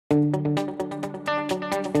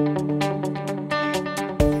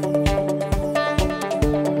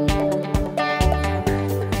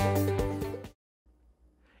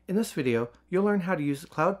this video, you'll learn how to use the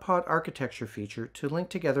Cloud Pod Architecture feature to link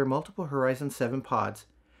together multiple Horizon 7 pods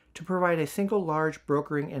to provide a single large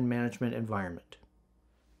brokering and management environment.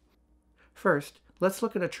 First, let's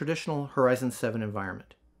look at a traditional Horizon 7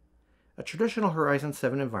 environment. A traditional Horizon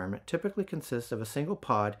 7 environment typically consists of a single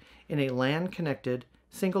pod in a LAN-connected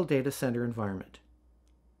single data center environment.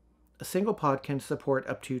 A single pod can support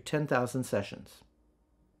up to 10,000 sessions.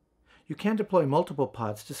 You can deploy multiple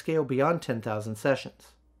pods to scale beyond 10,000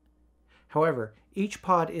 sessions. However, each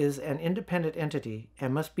pod is an independent entity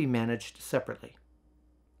and must be managed separately.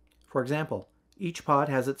 For example, each pod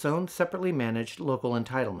has its own separately managed local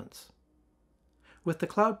entitlements. With the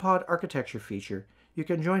Cloud Pod Architecture feature, you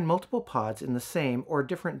can join multiple pods in the same or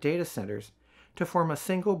different data centers to form a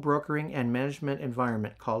single brokering and management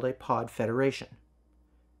environment called a pod federation.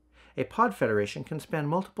 A pod federation can span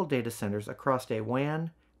multiple data centers across a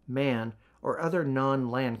WAN, MAN, or other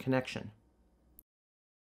non-LAN connection.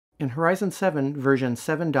 In Horizon 7 version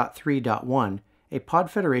 7.3.1, a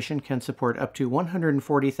pod federation can support up to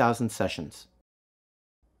 140,000 sessions.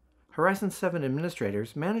 Horizon 7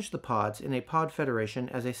 administrators manage the pods in a pod federation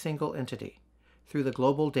as a single entity through the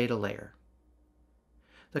global data layer.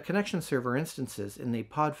 The connection server instances in the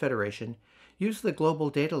pod federation use the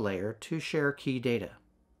global data layer to share key data.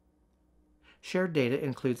 Shared data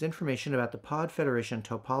includes information about the pod federation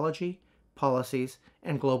topology, policies,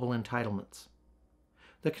 and global entitlements.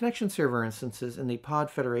 The connection server instances in the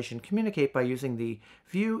pod federation communicate by using the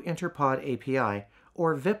View Interpod API,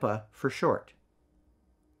 or VIPA for short.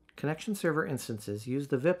 Connection server instances use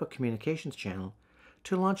the VIPA communications channel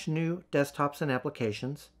to launch new desktops and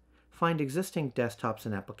applications, find existing desktops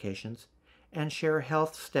and applications, and share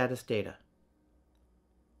health status data.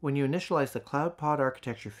 When you initialize the Cloud Pod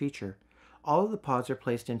Architecture feature, all of the pods are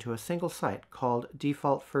placed into a single site called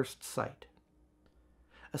Default First Site.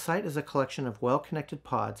 A site is a collection of well-connected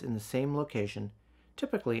pods in the same location,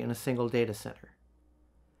 typically in a single data center.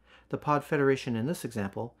 The pod federation in this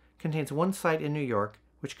example contains one site in New York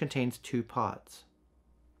which contains 2 pods.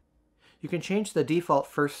 You can change the default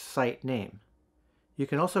first site name. You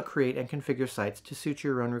can also create and configure sites to suit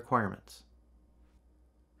your own requirements.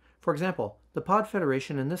 For example, the pod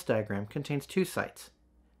federation in this diagram contains 2 sites,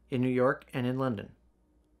 in New York and in London.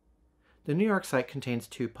 The New York site contains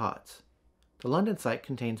 2 pods. The London site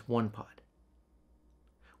contains 1 pod.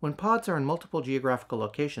 When pods are in multiple geographical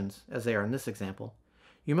locations, as they are in this example,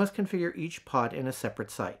 you must configure each pod in a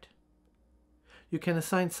separate site. You can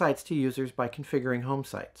assign sites to users by configuring home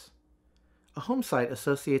sites. A home site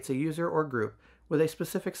associates a user or group with a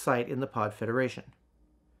specific site in the pod federation.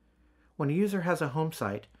 When a user has a home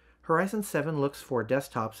site, Horizon 7 looks for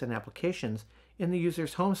desktops and applications in the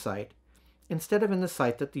user's home site instead of in the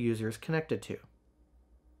site that the user is connected to.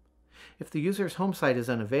 If the user's home site is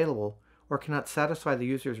unavailable or cannot satisfy the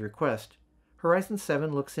user's request, Horizon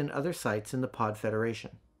 7 looks in other sites in the pod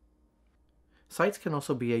federation. Sites can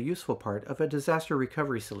also be a useful part of a disaster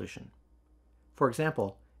recovery solution. For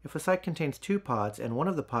example, if a site contains 2 pods and one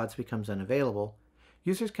of the pods becomes unavailable,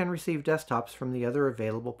 users can receive desktops from the other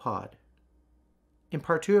available pod. In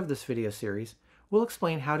part 2 of this video series, we'll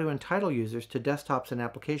explain how to entitle users to desktops and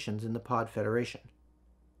applications in the pod federation.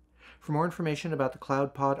 For more information about the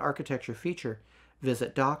Cloud Pod Architecture feature,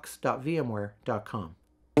 visit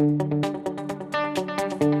docs.vmware.com.